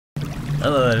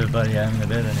Hello everybody, I'm the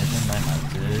bed and my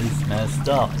house is messed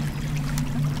up.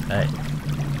 Hey,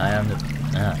 I am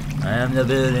the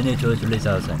bed and it was released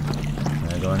outside.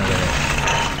 We're going over there.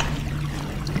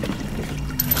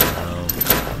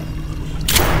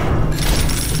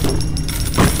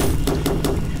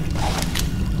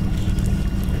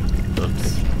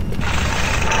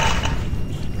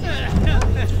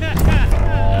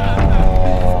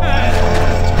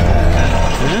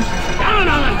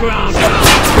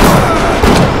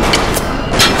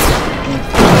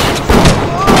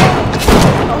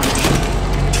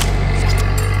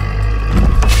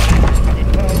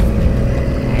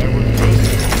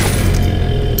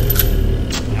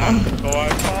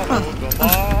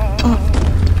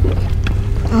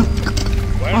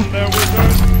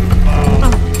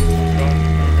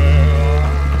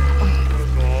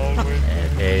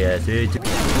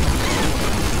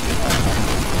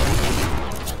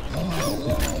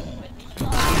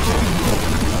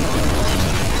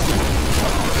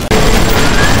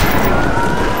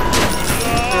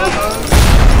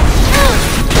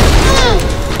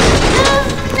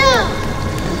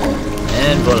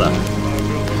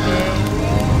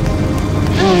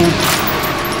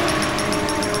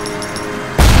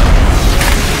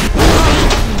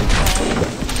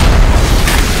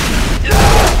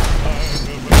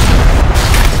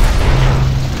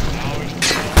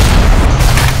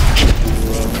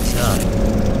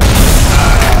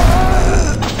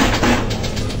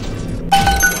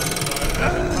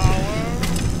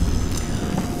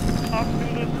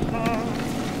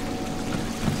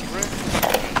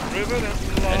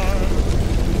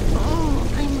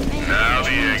 Now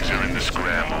the eggs are in the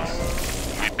scramble.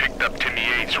 We picked up Timmy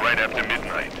Yates right after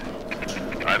midnight.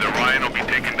 Either Ryan will be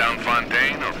taking down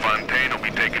Fontaine or Fontaine will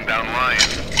be taking down Ryan.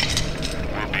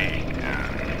 We'll be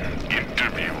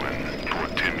interviewing poor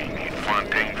Timmy near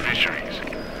Fontaine Fisheries.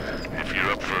 If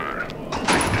you're up for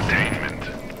entertainment,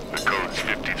 the code's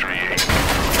 538.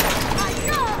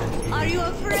 Are you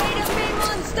afraid of me,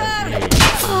 monster? Write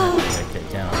that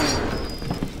down.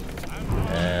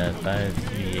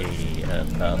 5380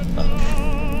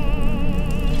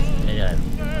 yeah.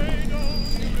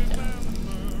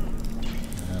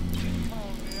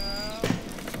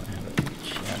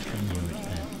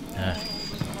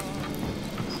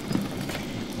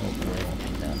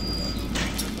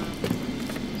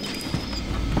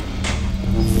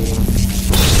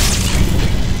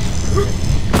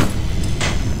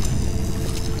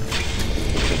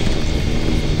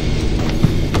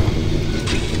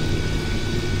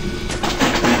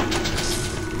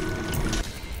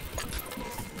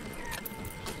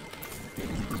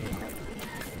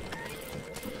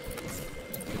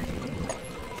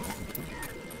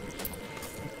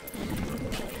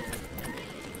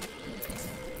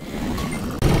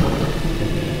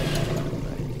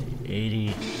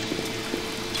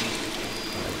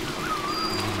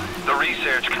 The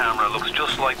research camera looks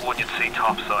just like one you'd see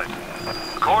topside.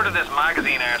 According to this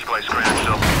magazine article I scratched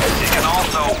up, it can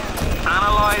also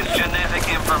analyze genetic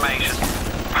information,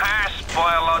 parse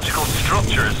biological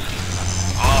structures,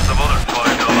 lots of other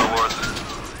 $5 words.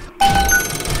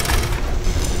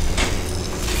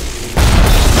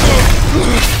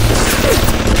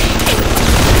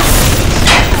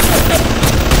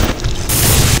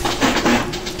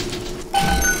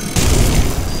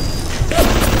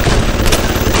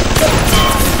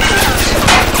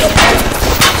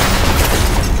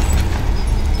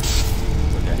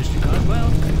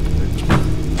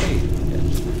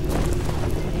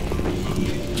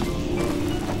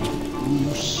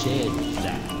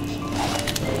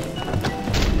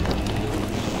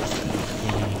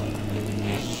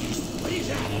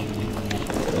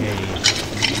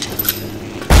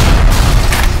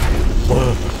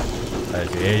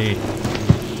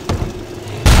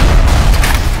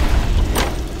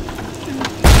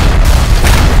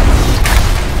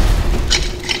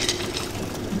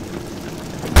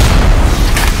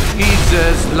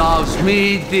 Jesus loves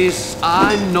me, this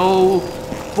I know,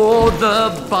 for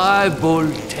the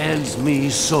Bible tells me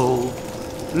so.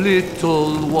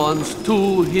 Little ones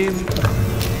to him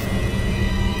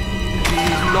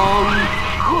belong,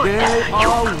 they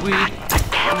are weak. The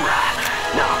camera.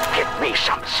 Now get me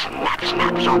some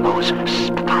snaps on those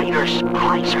spider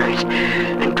splicers,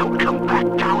 and don't come back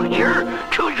down here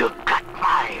till you've got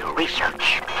my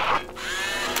research.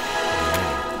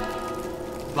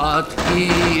 But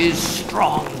he is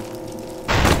strong.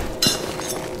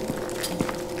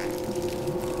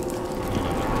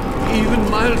 Even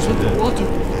miles underwater,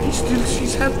 he still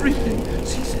sees everything.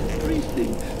 Sees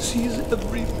everything. Sees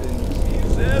everything.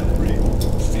 Sees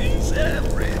everything. Sees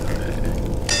everything.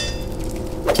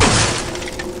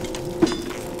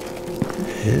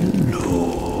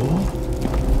 Hello.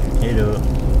 Hello.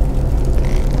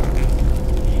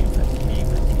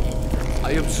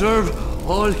 I observe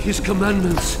all his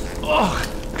commandments. Oh,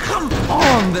 come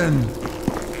on then.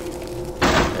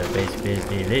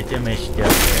 Basically, later my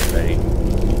stuff, buddy.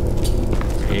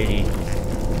 Lady.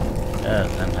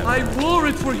 I wore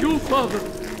it for you, Father.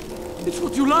 It's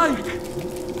what you like.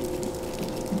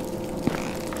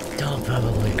 Don't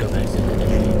probably go back to the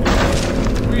day.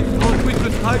 We thought we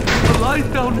could hide from the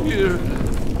light down here.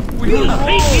 We You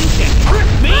think you can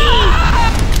hurt me?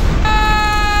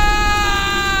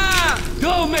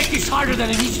 Don't make this harder than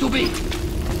it needs to be.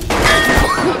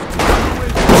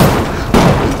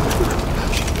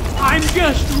 I'm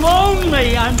just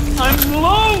lonely. I'm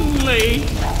lonely.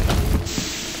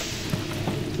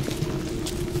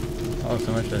 Oh,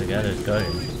 so much for the guy that's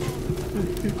guarding.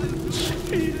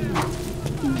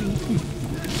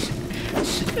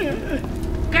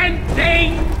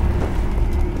 Contain.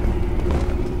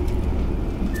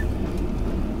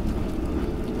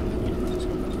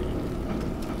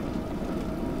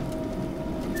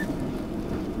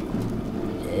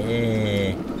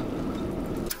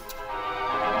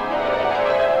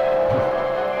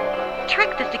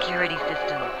 Trick the security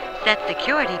system. Set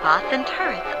security bots and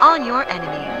turrets on your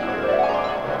enemies.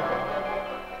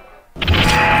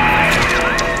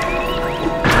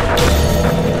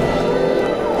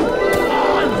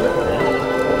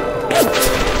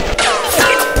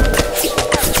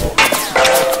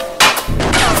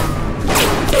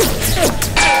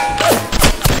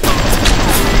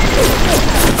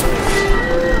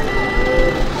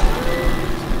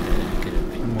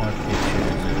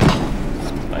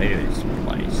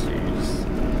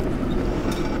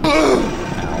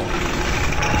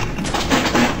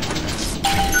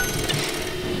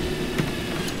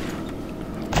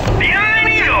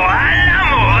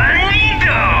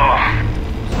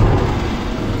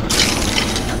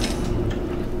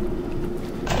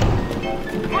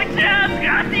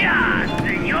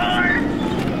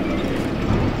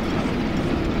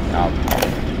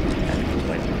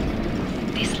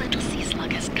 This little sea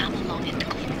slug has come along and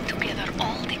glued together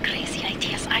all the crazy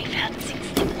ideas I've had since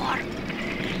the war.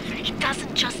 It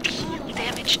doesn't just heal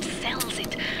damaged cells,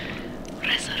 it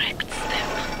resurrects them.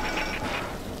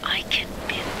 I can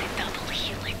bend the double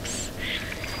helix.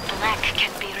 Black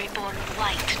can be reborn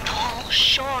white, tall,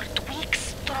 short, weak,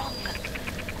 strong.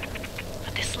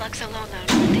 But the slugs alone are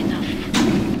not enough.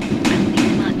 I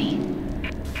need money.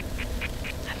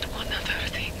 And one other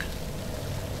thing.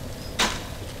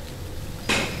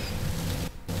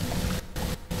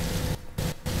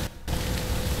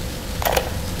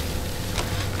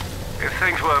 If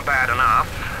things weren't bad enough,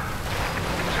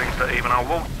 it seems that even our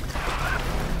wall...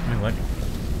 What?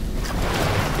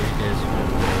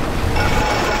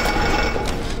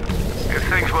 If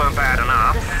things weren't bad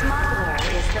enough,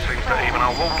 it seems that even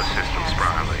our water system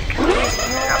sprung a leak.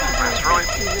 Yep, that's right.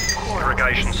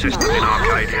 Irrigation systems in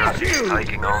Arcadia is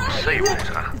taking on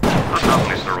seawater. I told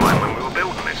Mr. Ryan when we were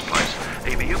building this place,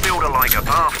 either you build her like a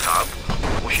bathtub,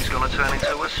 or she's gonna turn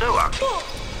into a sewer.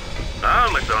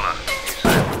 No, McDonough, he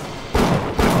said.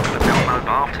 We're gonna build no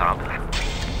bathtub.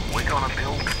 We're gonna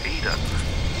build Eden.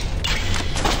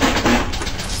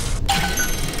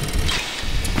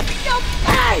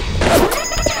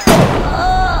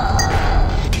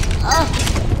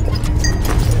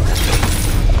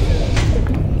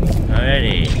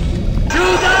 Alrighty.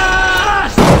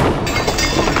 Judas!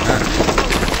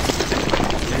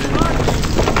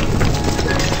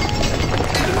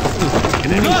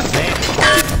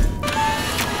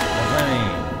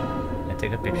 I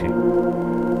take a picture.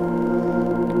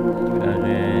 Got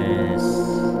this.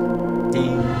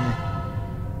 Ding.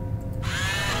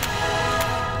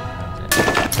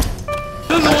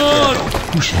 Good Lord!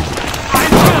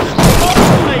 I'm just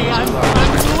lonely! I'm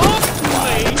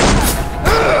lonely!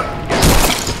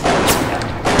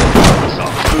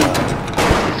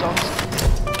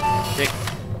 Dick.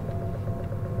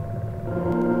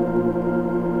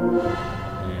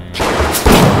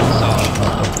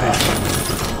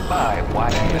 Why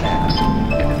do you ask?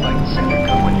 It is like second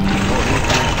going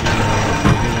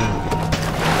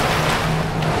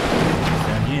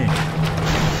Down here.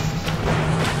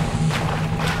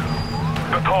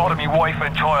 The thought of me wife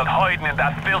and child hiding in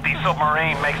that filthy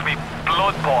submarine makes me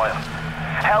blood boil.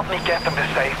 Help me get them to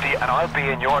safety and I'll be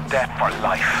in your debt for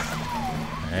life.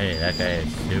 Hey, that guy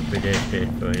is super desperate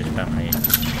for his family.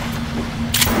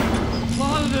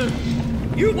 Father,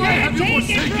 why have you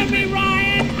forsaken me?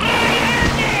 Ryan!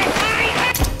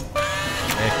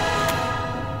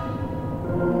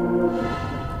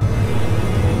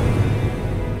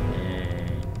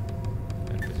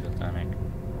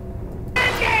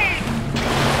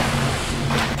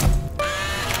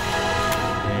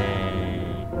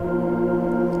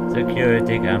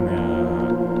 security camera.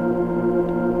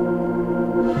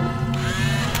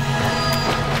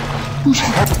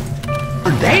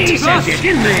 They sent it,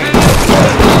 didn't they?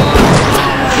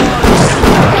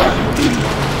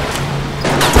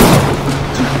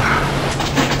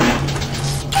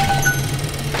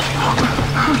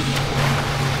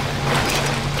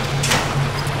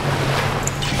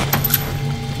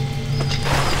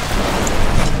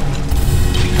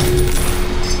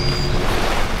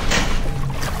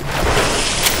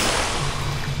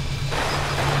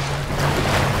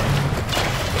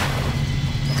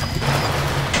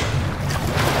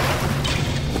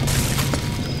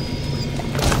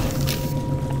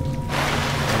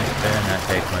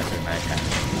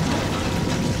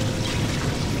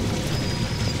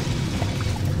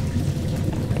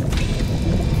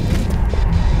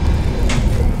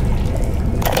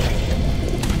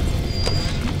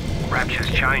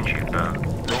 Rapture's changing, but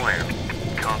Ryan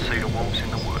can't see the wolves in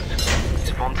the woods.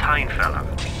 This Fontaine fella,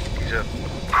 he's a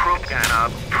crook and a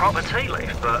proper tea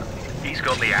leaf, but he's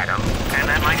got the Adam, and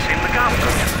that makes him the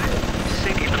governor.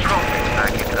 Sinking the profits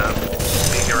back into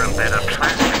bigger and better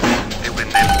plastics,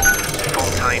 building them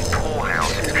Fontaine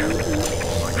poorhouses,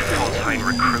 like Fontaine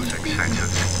recruiting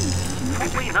centres.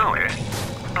 Before we know it,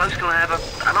 the bloke's gonna have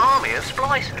an army of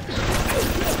splicers.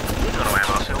 We're gonna have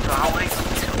ourselves a whole heap of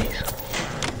utilities.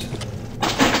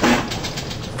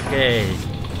 Okay,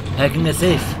 hacking the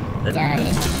safe. Let's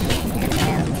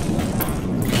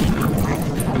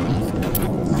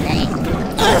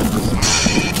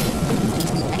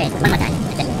okay, one more time.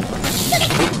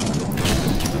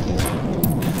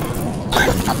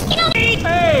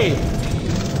 Hey!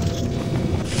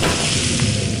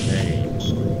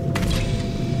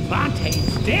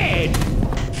 Fontaine's dead.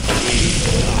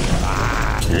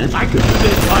 I could do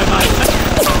this by myself.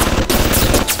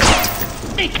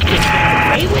 Think you can get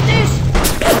away with this?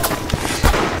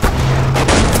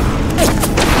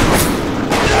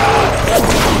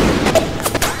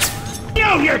 No,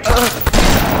 you're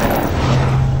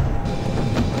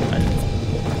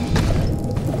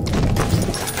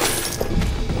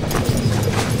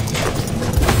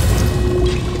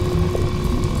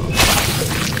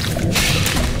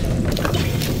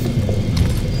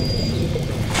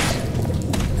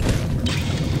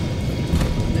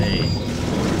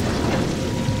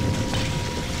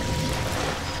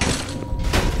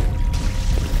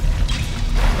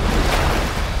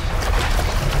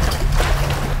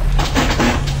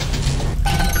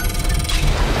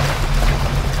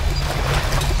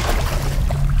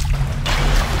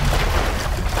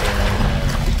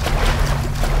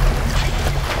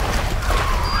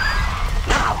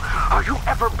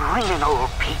bringing old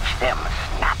Peach them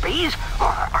snappies,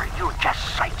 or are you just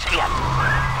sightseeing?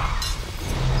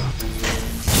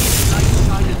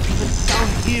 Even down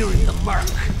here in the murk.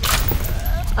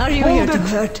 Are you here to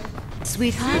hurt,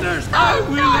 sweetheart? Sinners, I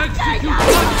will execute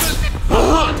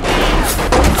God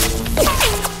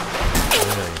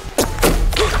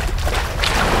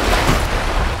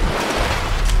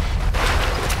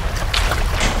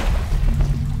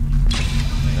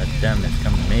damn, it's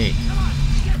coming to me.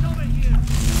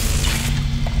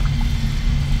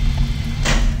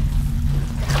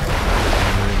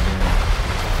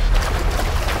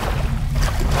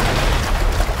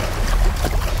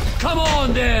 Come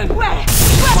on, then! Where?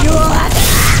 You are...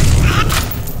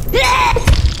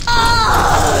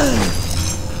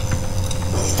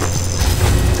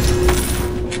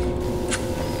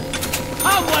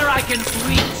 Come where I can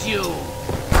reach you!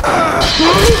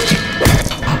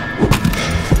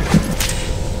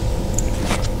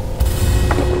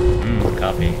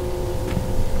 Coffee.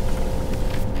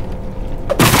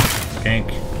 Drink.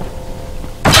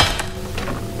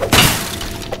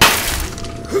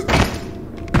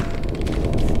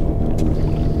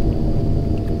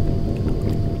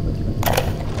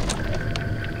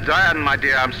 Diane, my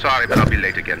dear, I'm sorry, but I'll be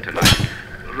late again tonight.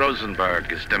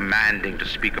 Rosenberg is demanding to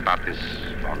speak about this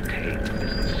Fontaine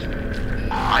business.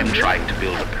 I'm trying to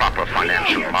build a proper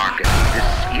financial market. This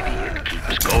idiot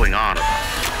keeps going on about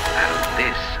it. And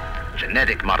this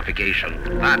genetic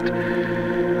modification, that.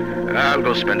 I'll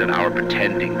go spend an hour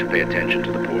pretending to pay attention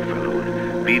to the poor fellow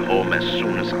and be home as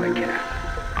soon as I can.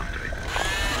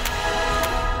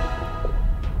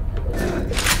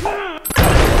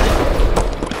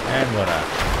 And what up?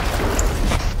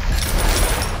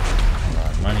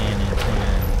 Money in it.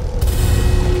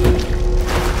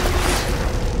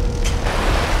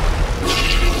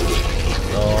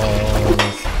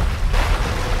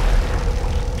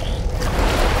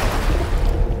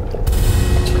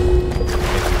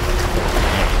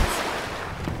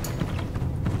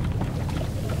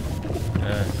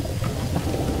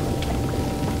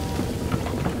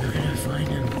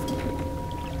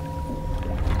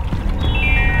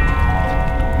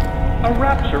 a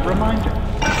Rapture reminder.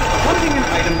 Wanting an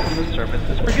item from the surface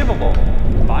is forgivable.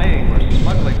 Buying or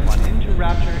smuggling one into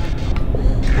Rapture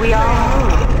is... We all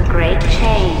move the great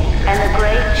chain, and the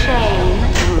great chain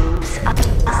moves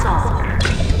us all.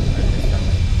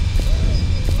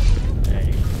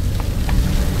 Hey.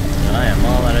 So I am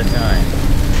all out of time.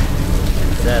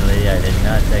 And sadly, I did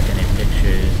not take any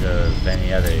pictures of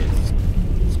any other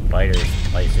spider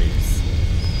slicers.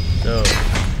 So,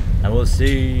 I will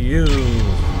see you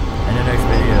in the next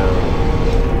video.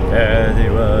 As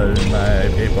it was, my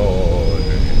people.